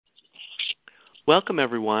Welcome,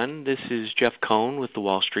 everyone. This is Jeff Cohn with the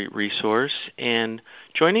Wall Street Resource, and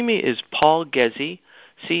joining me is Paul Ghezzi,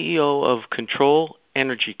 CEO of Kontrol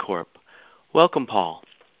Energy Corp. Welcome, Paul.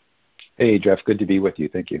 Hey, Jeff. Good to be with you.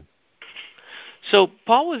 Thank you. So,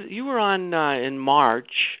 Paul, you were on in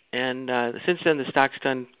March, and since then the stock's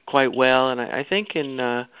done quite well, and I think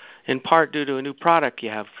in part due to a new product you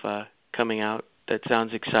have coming out that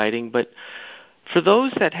sounds exciting. But for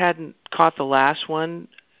those that hadn't caught the last one,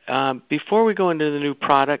 before we go into the new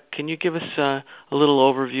product, can you give us a little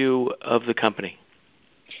overview of the company?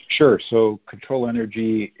 Sure. So Kontrol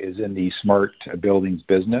Energy is in the smart buildings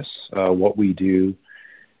business. What we do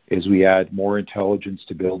is we add more intelligence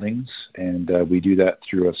to buildings, and we do that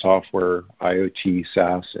through a software, IoT,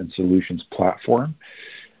 SaaS, and solutions platform.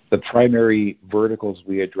 The primary verticals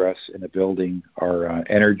we address in a building are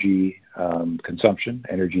energy consumption,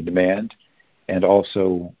 energy demand, and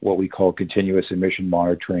also what we call continuous emission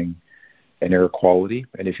monitoring and air quality.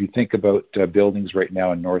 And if you think about buildings right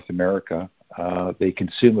now in North America, they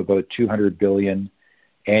consume about $200 billion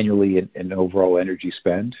annually in overall energy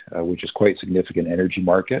spend, which is quite significant energy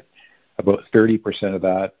market. About 30% of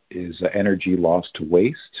that is energy lost to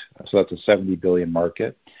waste, so that's a $70 billion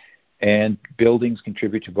market. And buildings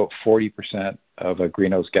contribute to about 40% of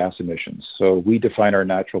greenhouse gas emissions. So we define our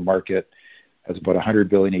natural market as about $100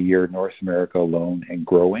 billion a year in North America alone and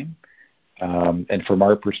growing. And from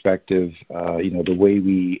our perspective, the way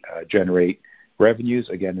we generate revenues,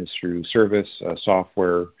 again, is through service,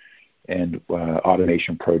 software, and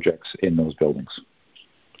automation projects in those buildings.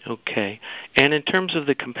 Okay. And in terms of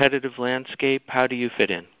the competitive landscape, how do you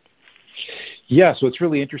fit in? Yeah, so it's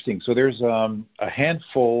really interesting. So there's a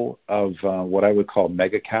handful of what I would call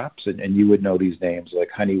mega caps, and you would know these names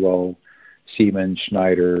like Honeywell, Siemens,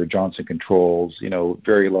 Schneider, Johnson Controls,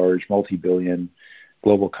 very large, multi-billion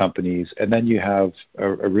global companies. And then you have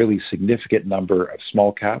a really significant number of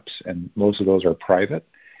small caps, and most of those are private,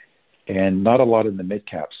 and not a lot in the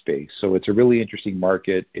mid-cap space. So it's a really interesting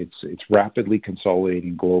market. It's rapidly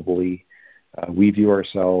consolidating globally. We view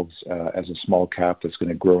ourselves as a small cap that's going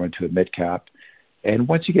to grow into a mid-cap. And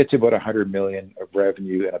once you get to about $100 million of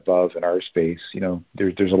revenue and above in our space,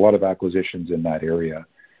 there's a lot of acquisitions in that area.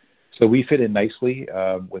 So we fit in nicely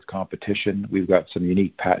with competition. We've got some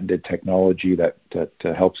unique patented technology that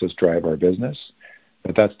helps us drive our business,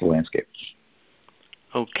 but that's the landscape.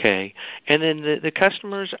 Okay. And then the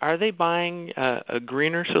customers, are they buying a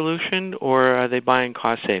greener solution, or are they buying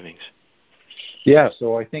cost savings? Yeah,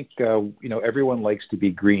 so I think everyone likes to be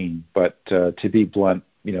green, but to be blunt,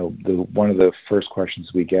 one of the first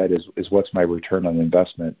questions we get is what's my return on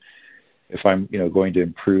investment if I'm going to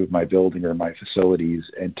improve my building or my facilities?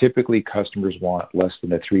 And typically customers want less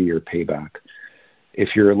than a 3-year payback.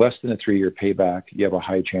 If you're less than a 3-year payback, you have a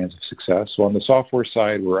high chance of success. So on the software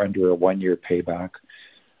side, we're under a 1-year payback.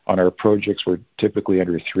 On our projects, we're typically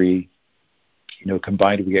under 3.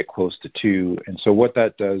 Combined, we get close to 2. And so what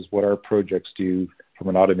that does, what our projects do from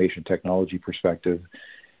an automation technology perspective,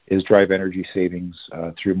 is drive energy savings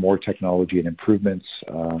through more technology and improvements,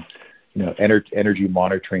 energy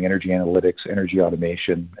monitoring, energy analytics, energy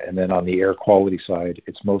automation. And then on the air quality side,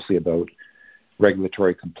 it's mostly about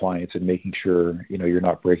regulatory compliance and making sure, you're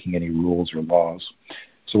not breaking any rules or laws.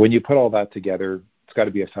 So when you put all that together, it's got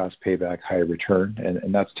to be a fast payback, high return.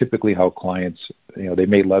 And that's typically how clients, they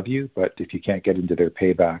may love you, but if you can't get into their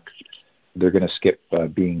payback, they're going to skip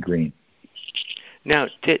being green. Now,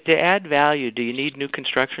 to add value, do you need new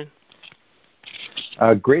construction?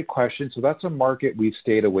 Great question. So that's a market we've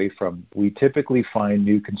stayed away from. We typically find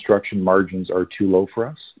new construction margins are too low for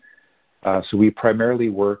us. So we primarily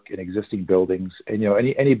work in existing buildings. And,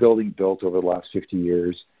 any building built over the last 50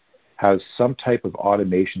 years has some type of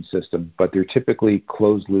automation system, but they're typically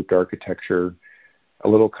closed-looped architecture, a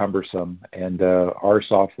little cumbersome. And our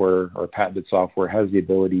software, our patented software, has the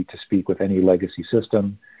ability to speak with any legacy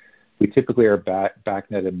system. We typically are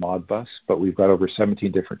BACnet and Modbus, but we've got over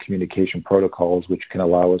 17 different communication protocols which can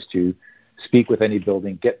allow us to speak with any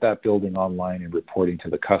building, get that building online and reporting to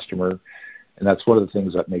the customer. And that's one of the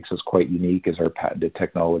things that makes us quite unique is our patented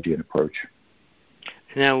technology and approach.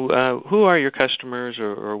 Now, who are your customers,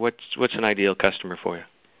 or what's an ideal customer for you?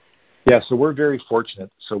 Yeah, so we're very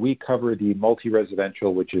fortunate. So we cover the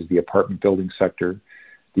multi-residential, which is the apartment building sector,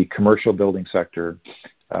 the commercial building sector,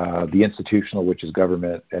 the institutional, which is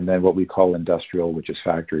government, and then what we call industrial, which is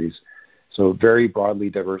factories. So very broadly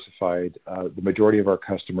diversified. The majority of our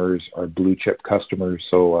customers are blue chip customers.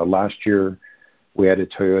 So last year we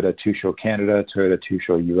added Toyota Tsusho Canada, Toyota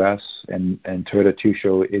Tsusho US, and Toyota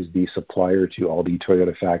Tsusho is the supplier to all the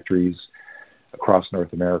Toyota factories across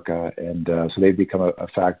North America. And so they've become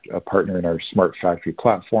a partner in our smart factory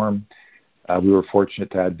platform. We were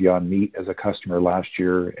fortunate to add Beyond Meat as a customer last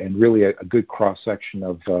year, and really a good cross-section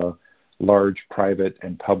of large private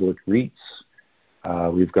and public REITs.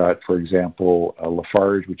 We've got, for example,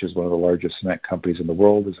 Lafarge, which is one of the largest cement companies in the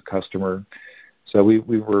world, as a customer. So we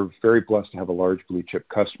were very blessed to have a large blue chip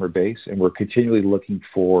customer base, and we're continually looking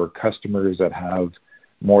for customers that have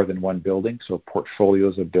more than one building, so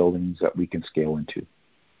portfolios of buildings that we can scale into.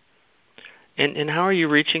 And how are you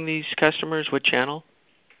reaching these customers? What channel?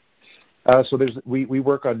 So we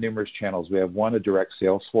work on numerous channels. We have one, a direct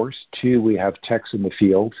sales force. Two, we have techs in the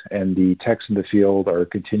field, and the techs in the field are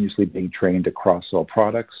continuously being trained to cross-sell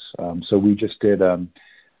products. So we just did an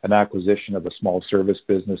acquisition of a small service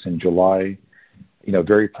business in July.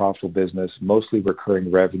 Very profitable business, mostly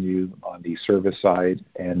recurring revenue on the service side,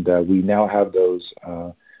 and we now have those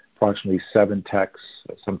approximately 7 techs.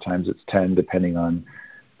 Sometimes it's 10, depending on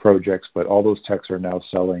projects, but all those techs are now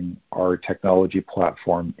selling our technology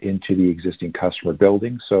platform into the existing customer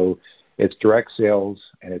building. So it's direct sales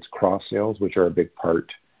and it's cross sales, which are a big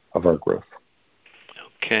part of our growth.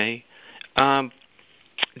 Okay.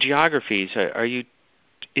 Geographies, are you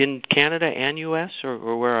in Canada and U.S.,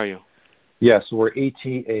 or where are you? Yeah, so we're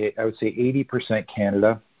I would say 80%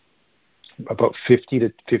 Canada, about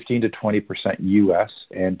 15 to 20% U.S.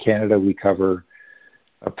 And Canada, we cover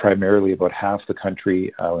primarily about half the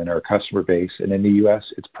country in our customer base. And in the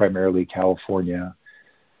U.S., it's primarily California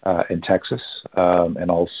and Texas, and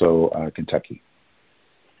also Kentucky.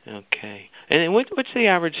 Okay. And what's the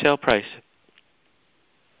average sale price?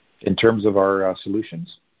 In terms of our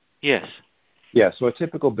solutions? Yes. Yeah, so a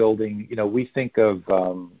typical building, we think of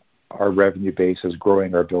our revenue base as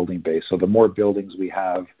growing our building base. So the more buildings we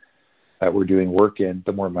have that we're doing work in,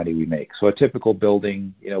 the more money we make. So a typical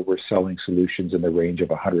building, we're selling solutions in the range of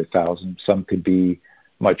 $100,000. Some could be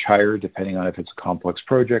much higher, depending on if it's a complex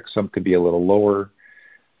project. Some could be a little lower.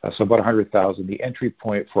 So about $100,000. The entry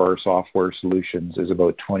point for our software solutions is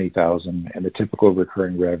about $20,000, and the typical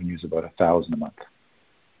recurring revenue is about $1,000 a month.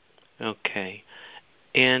 Okay.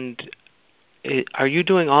 And are you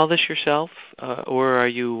doing all this yourself, or are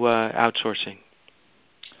you outsourcing?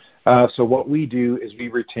 So what we do is we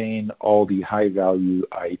retain all the high-value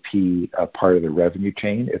IP part of the revenue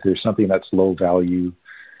chain. If there's something that's low value,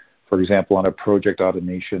 for example, on a project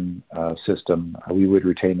automation system, we would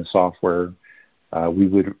retain the software. We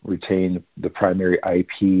would retain the primary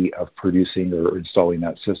IP of producing or installing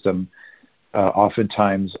that system.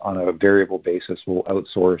 Oftentimes, on a variable basis, we'll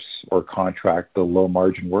outsource or contract the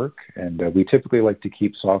low-margin work, and we typically like to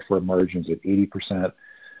keep software margins at 80%,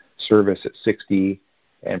 service at 60%,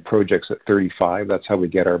 and projects at 35%. That's how we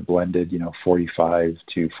get our blended, 45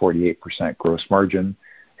 to 48% gross margin,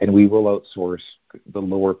 and we will outsource the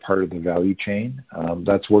lower part of the value chain.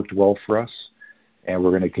 That's worked well for us, and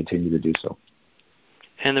we're going to continue to do so.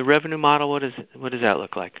 And the revenue model, what does that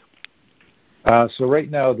look like? So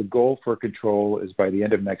right now, the goal for Kontrol is by the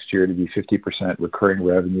end of next year to be 50% recurring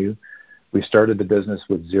revenue. We started the business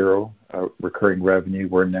with 0 recurring revenue.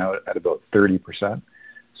 We're now at about 30%.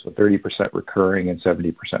 So 30% recurring and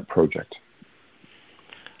 70% project.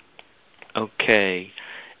 Okay.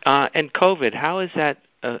 And COVID, how has that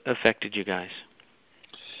affected you guys?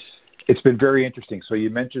 It's been very interesting. So you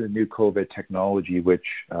mentioned the new COVID technology, which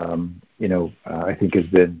I think has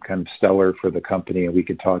been kind of stellar for the company, and we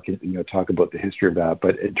could talk about the history of that.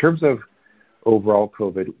 But in terms of overall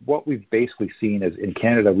COVID, what we've basically seen is in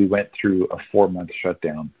Canada, we went through a 4-month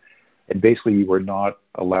shutdown, and basically you were not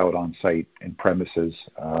allowed on site in premises,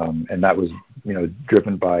 and that was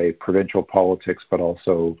driven by provincial politics, but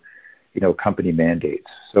also company mandates.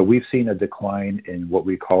 So we've seen a decline in what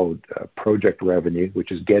we call project revenue,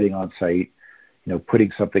 which is getting on site,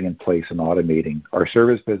 putting something in place and automating. Our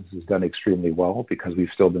service business has done extremely well because we've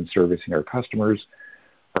still been servicing our customers.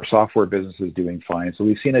 Our software business is doing fine. So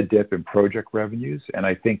we've seen a dip in project revenues, and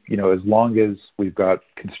I think as long as we've got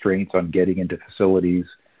constraints on getting into facilities,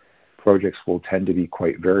 projects will tend to be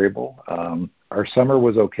quite variable. Our summer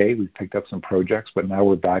was okay. We've picked up some projects, but now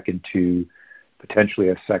we're back into potentially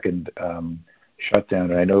a second shutdown.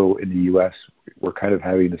 And I know in the U.S. we're kind of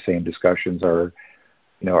having the same discussions. Are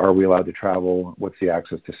we allowed to travel? What's the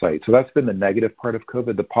access to site? So that's been the negative part of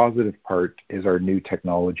COVID. The positive part is our new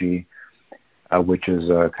technology, which is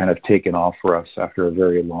kind of taken off for us after a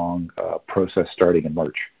very long process starting in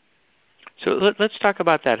March. So let's talk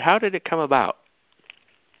about that. How did it come about?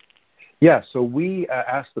 Yeah, so we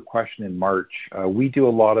asked the question in March. We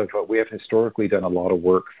have historically done a lot of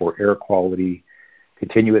work for air quality,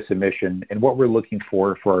 continuous emission, and what we're looking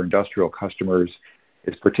for our industrial customers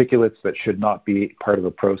is particulates that should not be part of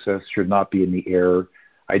a process, should not be in the air,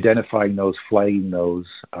 identifying those, flagging those,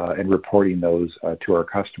 and reporting those to our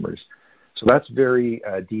customers. So that's very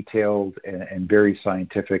detailed and very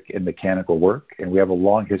scientific in mechanical work, and we have a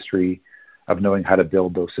long history of knowing how to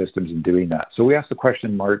build those systems and doing that. So we asked the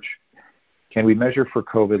question in March, can we measure for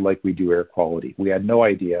COVID like we do air quality? We had no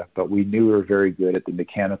idea, but we knew we were very good at the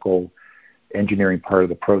mechanical engineering part of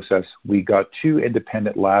the process. We got 2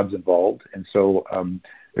 independent labs involved, and so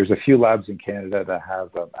there's a few labs in Canada that have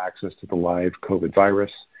access to the live COVID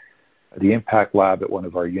virus. The Impact Lab at one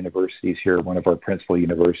of our universities here, one of our principal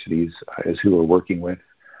universities, is who we're working with.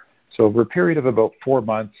 So over a period of about 4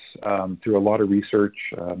 months, through a lot of research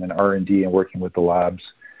and R&D and working with the labs,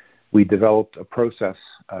 we developed a process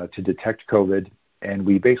to detect COVID, and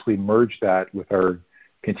we basically merged that with our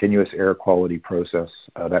continuous air quality process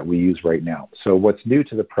that we use right now. So what's new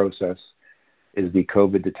to the process is the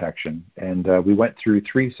COVID detection, and we went through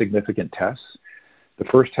 3 significant tests. The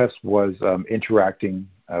first test was interacting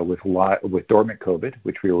with dormant COVID,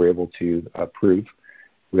 which we were able to prove.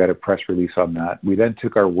 We had a press release on that. We then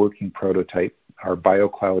took our working prototype, our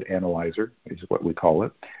BioCloud analyzer is what we call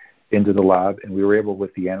it, into the lab, and we were able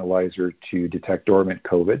with the analyzer to detect dormant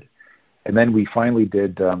COVID. And then we finally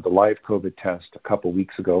did the live COVID test a couple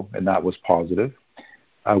weeks ago, and that was positive.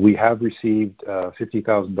 We have received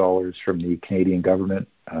 $50,000 from the Canadian government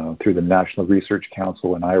through the National Research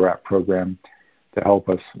Council and IRAP program to help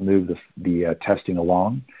us move the testing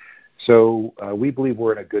along. So we believe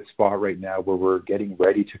we're in a good spot right now where we're getting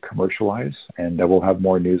ready to commercialize, and we'll have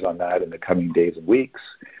more news on that in the coming days and weeks.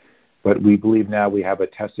 But we believe now we have a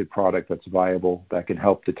tested product that's viable that can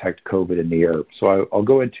help detect COVID in the air. So I'll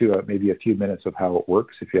go into maybe a few minutes of how it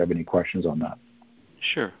works if you have any questions on that.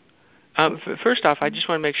 Sure. First off, I just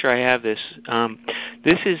want to make sure I have this.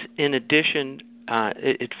 This is in addition,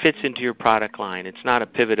 it fits into your product line. It's not a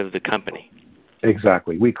pivot of the company.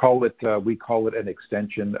 Exactly. We call it an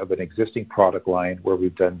extension of an existing product line where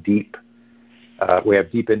we've done we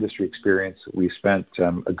have deep industry experience. We spent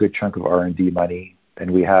a good chunk of R&D money, and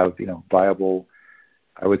we have viable.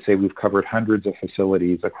 I would say we've covered hundreds of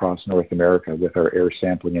facilities across North America with our air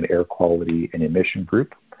sampling and air quality and emission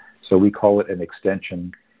group. So we call it an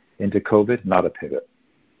extension into COVID, not a pivot.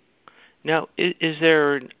 Now, is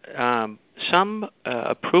there some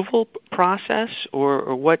approval process,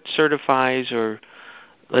 or what certifies or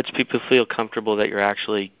lets people feel comfortable that you're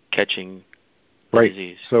actually catching the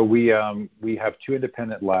disease? So we have 2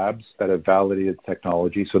 independent labs that have validated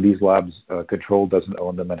technology. So these labs, Kontrol doesn't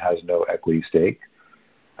own them and has no equity stake.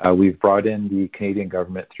 We've brought in the Canadian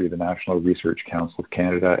government through the National Research Council of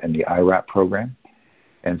Canada and the IRAP program.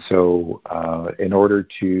 And so in order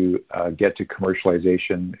to get to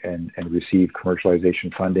commercialization and receive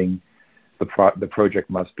commercialization funding, the project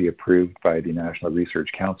must be approved by the National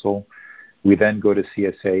Research Council. We then go to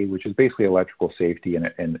CSA, which is basically electrical safety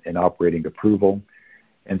and operating approval.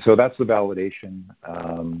 And so that's the validation,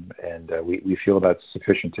 and we feel that's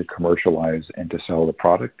sufficient to commercialize and to sell the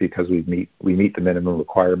product because we meet the minimum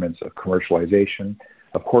requirements of commercialization.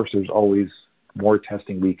 Of course, there's always more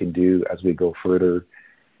testing we can do as we go further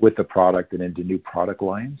with the product and into new product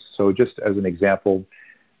lines. So just as an example,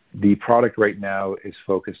 the product right now is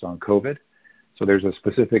focused on COVID. So there's a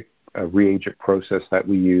specific reagent process that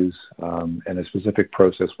we use and a specific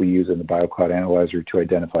process we use in the BioCloud analyzer to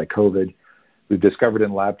identify COVID. We've discovered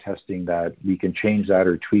in lab testing that we can change that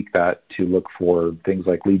or tweak that to look for things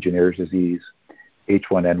like Legionnaire's disease,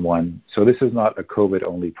 H1N1. So this is not a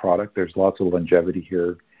COVID-only product. There's lots of longevity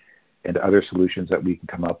here and other solutions that we can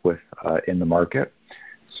come up with in the market.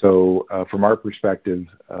 So from our perspective,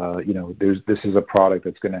 this is a product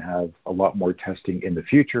that's going to have a lot more testing in the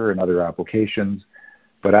future and other applications.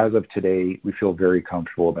 But as of today, we feel very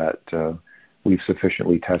comfortable that we've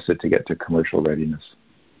sufficiently tested to get to commercial readiness.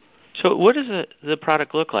 So what does the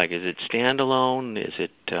product look like? Is it standalone?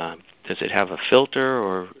 Does it have a filter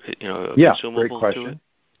or consumable great question. to it?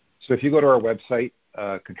 So if you go to our website,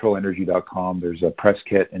 kontrolenergy.com, there's a press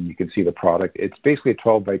kit and you can see the product. It's basically a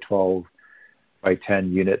 12 by 12 by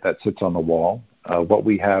 10 unit that sits on the wall. What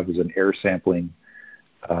we have is an air sampling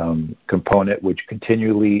component which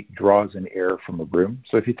continually draws in air from a room.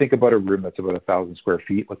 So if you think about a room that's about 1,000 square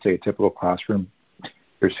feet, let's say a typical classroom,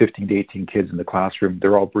 there's 15 to 18 kids in the classroom.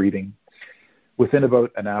 They're all breathing. Within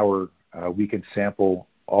about an hour, we can sample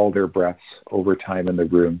all their breaths over time in the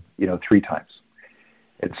room, 3 times.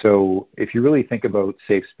 And so if you really think about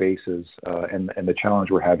safe spaces and the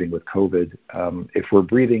challenge we're having with COVID, if we're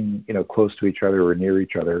breathing, close to each other or near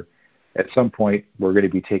each other, at some point we're going to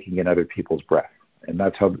be taking in other people's breath. And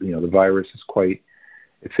that's how, the virus is quite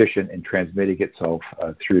efficient in transmitting itself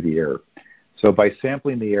through the air. So by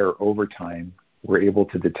sampling the air over time, we're able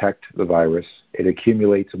to detect the virus. It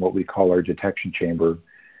accumulates in what we call our detection chamber.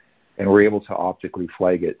 and we're able to optically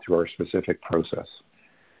flag it through our specific process.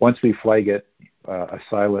 Once we flag it, a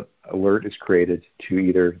silent alert is created to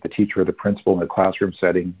either the teacher or the principal in a classroom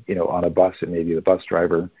setting, on a bus and maybe the bus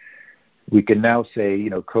driver. We can now say,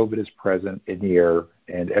 COVID is present in the air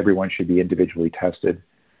and everyone should be individually tested,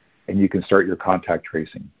 and you can start your contact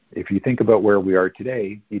tracing. If you think about where we are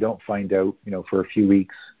today, you don't find out, for a few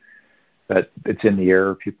weeks that it's in the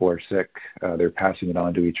air, people are sick, they're passing it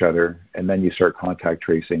on to each other, and then you start contact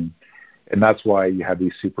tracing. And that's why you have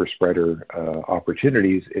these super spreader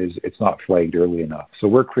opportunities, is it's not flagged early enough. So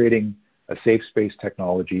we're creating a safe space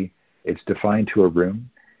technology. It's defined to a room.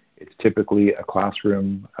 It's typically a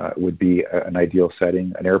classroom, would be an ideal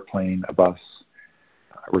setting, an airplane, a bus,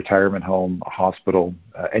 a retirement home, a hospital,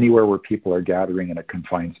 anywhere where people are gathering in a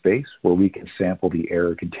confined space where we can sample the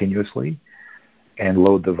air continuously and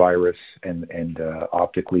load the virus and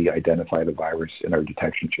optically identify the virus in our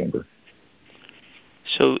detection chamber.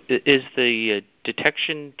 So is the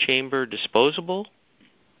detection chamber disposable?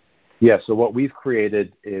 Yeah, so what we've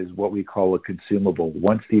created is what we call a consumable.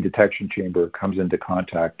 Once the detection chamber comes into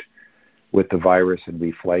contact with the virus and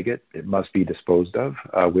we flag it, it must be disposed of.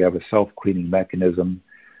 We have a self-cleaning mechanism,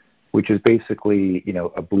 which is basically,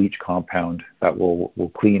 a bleach compound that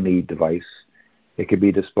will clean the device. It can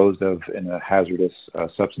be disposed of in a hazardous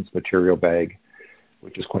substance material bag,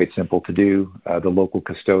 which is quite simple to do. The local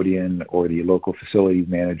custodian or the local facility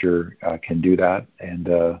manager can do that, and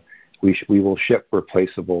we will ship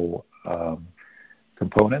replaceable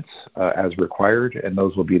components as required, and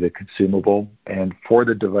those will be the consumable. And for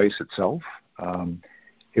the device itself,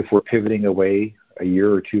 if we're pivoting away a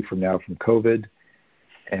year or two from now from COVID,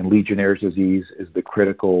 and Legionnaire's disease is the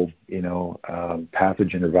critical,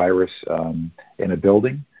 pathogen or virus in a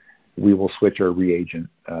building, we will switch our reagent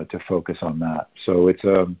to focus on that. So it's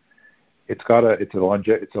a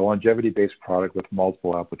longevity-based product with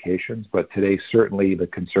multiple applications. But today, certainly the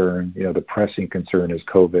concern, the pressing concern is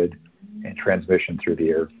COVID and transmission through the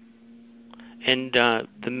air. And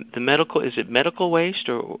the medical, is it medical waste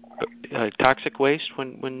or toxic waste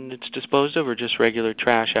when it's disposed of, or just regular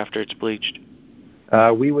trash after it's bleached?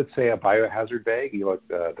 We would say a biohazard bag,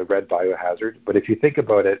 the red biohazard. But if you think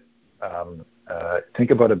about it,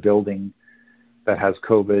 think about a building that has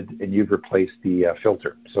COVID and you've replaced the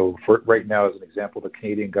filter. So for right now, as an example, the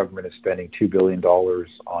Canadian government is spending $2 billion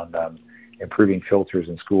on improving filters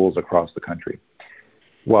in schools across the country.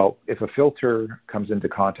 Well, if a filter comes into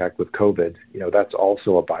contact with COVID, that's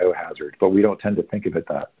also a biohazard, but we don't tend to think of it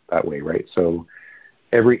that way, right? So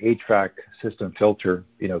every HVAC system filter,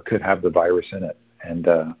 could have the virus in it. And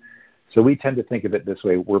so we tend to think of it this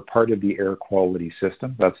way. We're part of the air quality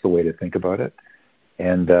system. That's the way to think about it.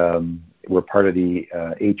 And we're part of the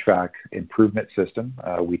HVAC improvement system.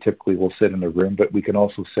 We typically will sit in a room, but we can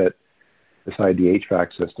also sit beside the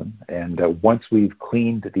HVAC system. And once we've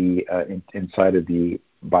cleaned the inside of the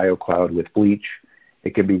BioCloud with bleach,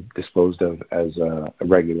 it can be disposed of as a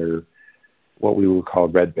regular, what we would call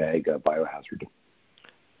red bag biohazard.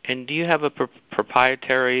 And do you have a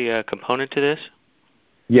proprietary component to this?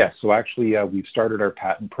 Yes. So actually, we've started our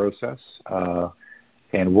patent process.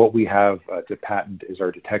 And what we have to patent is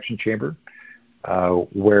our detection chamber,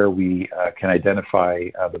 where we can identify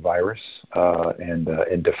the virus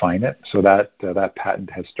and define it. So that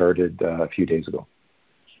patent has started a few days ago.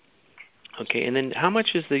 Okay. And then how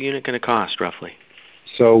much is the unit going to cost, roughly?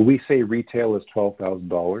 So we say retail is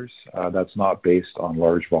 $12,000. That's not based on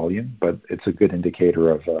large volume, but it's a good indicator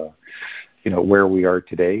of where we are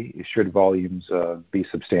today. Should volumes be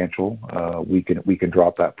substantial, we can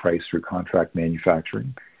drop that price through contract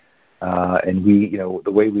manufacturing. And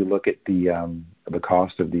the way we look at the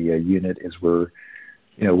cost of the unit is we're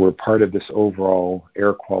part of this overall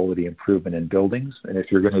air quality improvement in buildings. And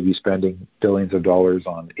if you're going to be spending billions of dollars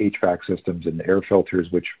on HVAC systems and air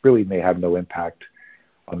filters, which really may have no impact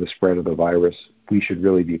on the spread of the virus, we should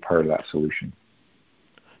really be part of that solution.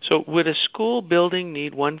 So would a school building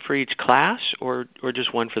need one for each class or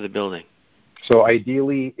just one for the building? So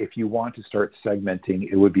ideally, if you want to start segmenting,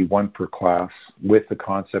 it would be one per class, with the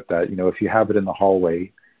concept that, if you have it in the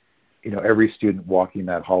hallway, every student walking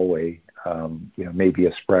that hallway, may be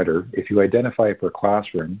a spreader. If you identify it per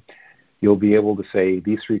classroom, you'll be able to say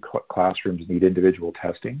these three classrooms need individual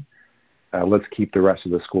testing. Let's keep the rest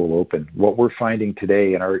of the school open. What we're finding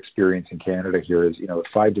today in our experience in Canada here is, if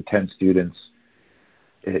 5 to 10 students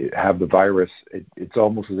have the virus, it's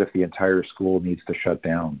almost as if the entire school needs to shut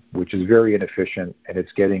down, which is very inefficient. And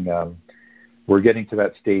it's we're getting to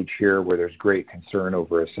that stage here where there's great concern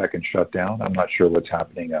over a second shutdown. I'm not sure what's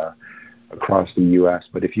happening across the U.S.,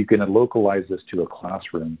 but if you can localize this to a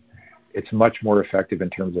classroom, it's much more effective in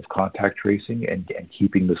terms of contact tracing and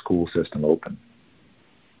keeping the school system open.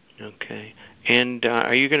 Okay. And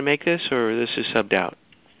are you going to make this, or this is subbed out?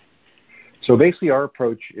 So basically our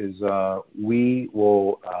approach is we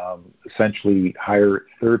will essentially hire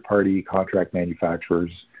third-party contract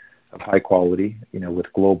manufacturers of high quality,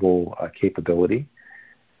 with global capability.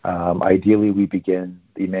 Ideally, we begin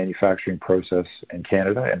the manufacturing process in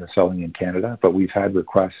Canada and the selling in Canada, but we've had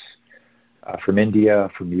requests from India,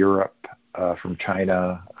 from Europe, from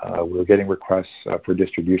China. We're getting requests for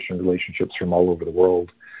distribution relationships from all over the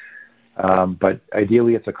world. But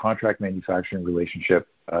ideally, it's a contract manufacturing relationship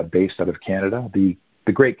based out of Canada. The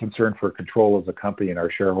great concern for Kontrol as a company and our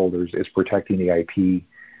shareholders is protecting the IP,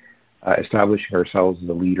 establishing ourselves as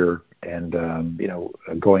a leader, and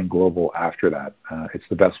going global after that. It's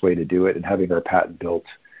the best way to do it, and having our patent built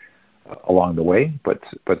along the way, but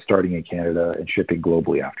starting in Canada and shipping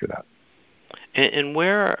globally after that. And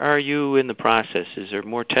where are you in the process? Is there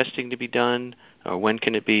more testing to be done, or when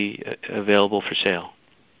can it be available for sale?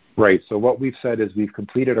 Right. So what we've said is we've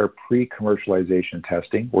completed our pre-commercialization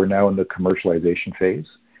testing. We're now in the commercialization phase.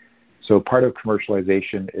 So part of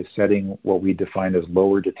commercialization is setting what we define as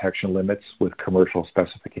lower detection limits with commercial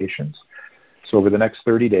specifications. So over the next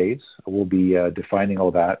 30 days, we'll be defining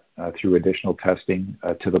all that through additional testing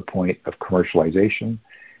to the point of commercialization.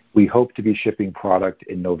 We hope to be shipping product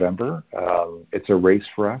in November. It's a race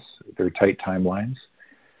for us. They're tight timelines.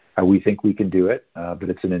 We think we can do it, but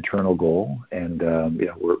it's an internal goal, and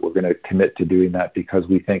we're going to commit to doing that because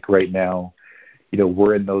we think right now,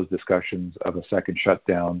 we're in those discussions of a second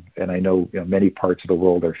shutdown, and I know, many parts of the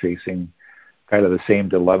world are facing kind of the same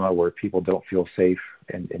dilemma where people don't feel safe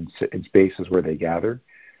in spaces where they gather,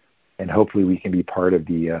 and hopefully we can be part of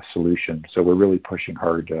the solution. So we're really pushing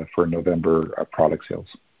hard for November product sales.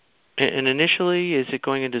 And initially, is it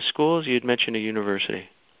going into schools? You had mentioned a university.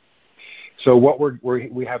 So what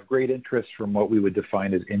we have great interest from what we would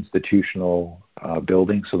define as institutional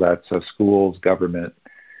buildings. So that's schools, government,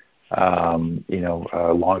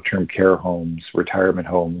 long-term care homes, retirement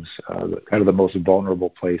homes, kind of the most vulnerable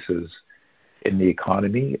places in the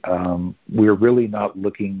economy. We're really not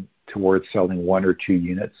looking towards selling 1 or 2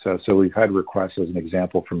 units. So we've had requests, as an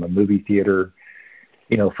example, from a movie theater,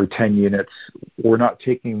 for 10 units. We're not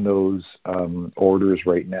taking those orders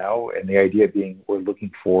right now. And the idea being we're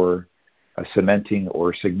looking for a cementing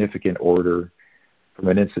or significant order from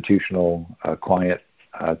an institutional client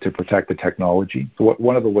to protect the technology. So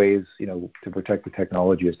one of the ways, to protect the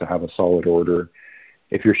technology is to have a solid order.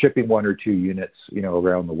 If you're shipping 1 or 2 units,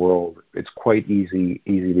 around the world, it's quite easy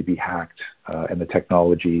to be hacked, and the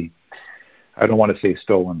technology, I don't want to say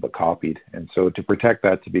stolen, but copied. And so to protect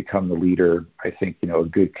that, to become the leader, I think, a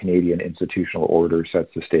good Canadian institutional order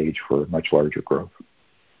sets the stage for much larger growth.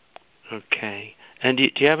 Okay. And do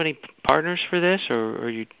you have any partners for this, or are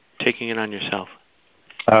you taking it on yourself?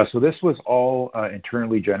 So this was all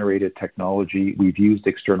internally generated technology. We've used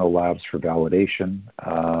external labs for validation.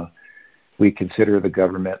 We consider the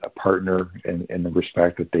government a partner in the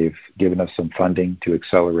respect that they've given us some funding to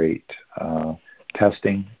accelerate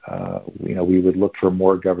testing. We would look for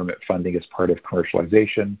more government funding as part of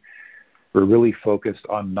commercialization. We're really focused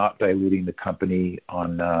on not diluting the company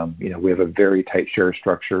on, we have a very tight share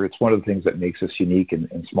structure. It's one of the things that makes us unique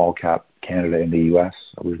in small cap Canada and the U.S.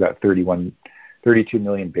 We've got 32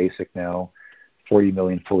 million basic now, 40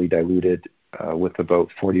 million fully diluted, with about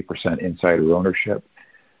 40% insider ownership.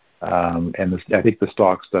 I think the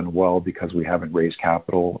stock's done well because we haven't raised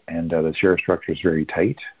capital, and the share structure is very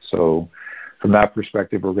tight. So from that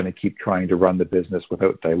perspective, we're going to keep trying to run the business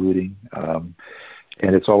without diluting.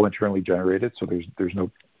 And it's all internally generated, so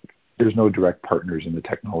there's no direct partners in the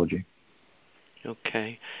technology.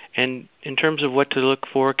 Okay. And in terms of what to look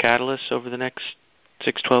for, catalysts over the next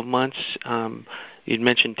 6-12 months, you'd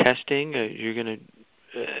mentioned testing. You're going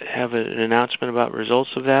to have an announcement about results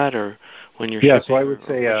of that, or when you're shipping? Yeah, so I would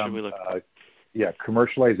say,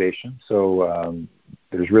 commercialization. So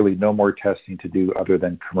there's really no more testing to do other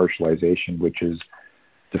than commercialization, which is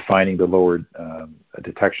defining the lower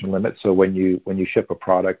detection limit. So when you ship a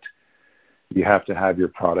product, you have to have your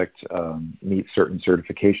product meet certain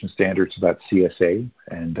certification standards. So that's CSA.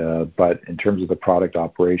 But in terms of the product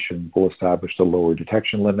operation, we'll establish the lower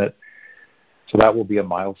detection limit. So that will be a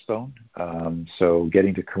milestone. So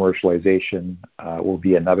getting to commercialization will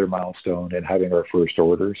be another milestone, and having our first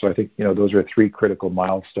order. So I think those are 3 critical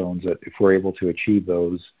milestones that if we're able to achieve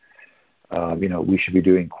those, we should be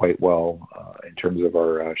doing quite well in terms of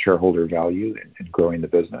our shareholder value and growing the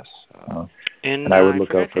business. And I would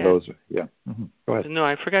look out for those. Yeah. Mm-hmm. Go ahead. No,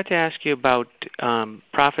 I forgot to ask you about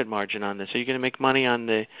profit margin on this. Are you going to make money on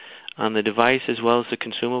the device as well as the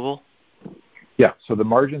consumable? Yeah, so the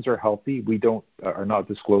margins are healthy. We are not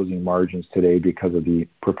disclosing margins today because of the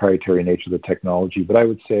proprietary nature of the technology, but I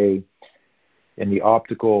would say in the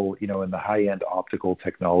optical, in the high-end optical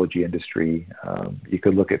technology industry, you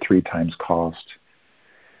could look at 3 times cost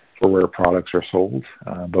for where products are sold,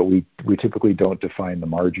 but we typically don't define the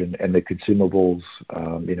margin. And the consumables,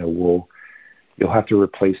 you'll have to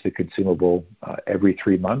replace the consumable every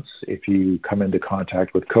 3 months. If you come into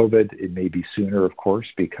contact with COVID, it may be sooner, of course,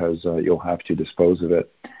 because you'll have to dispose of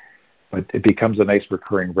it. But it becomes a nice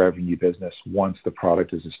recurring revenue business once the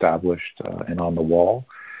product is established and on the wall.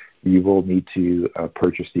 You will need to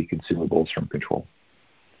purchase the consumables from Kontrol.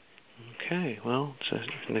 Okay, well, it's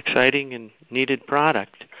an exciting and needed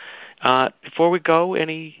product. Before we go,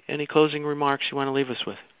 any closing remarks you want to leave us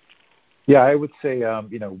with? Yeah, I would say,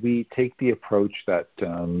 we take the approach that,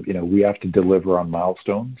 we have to deliver on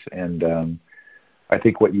milestones. And I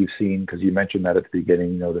think what you've seen, because you mentioned that at the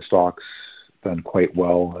beginning, the stock's done quite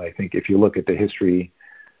well. I think if you look at the history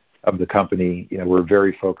of the company, we're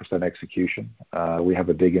very focused on execution. We have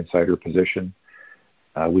a big insider position.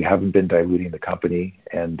 We haven't been diluting the company.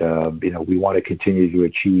 And, we want to continue to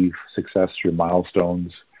achieve success through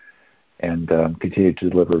milestones and continue to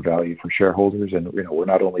deliver value for shareholders. And, we're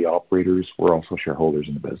not only operators, we're also shareholders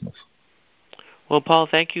in the business. Well, Paul,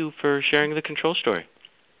 thank you for sharing the Kontrol story.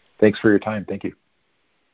 Thanks for your time. Thank you.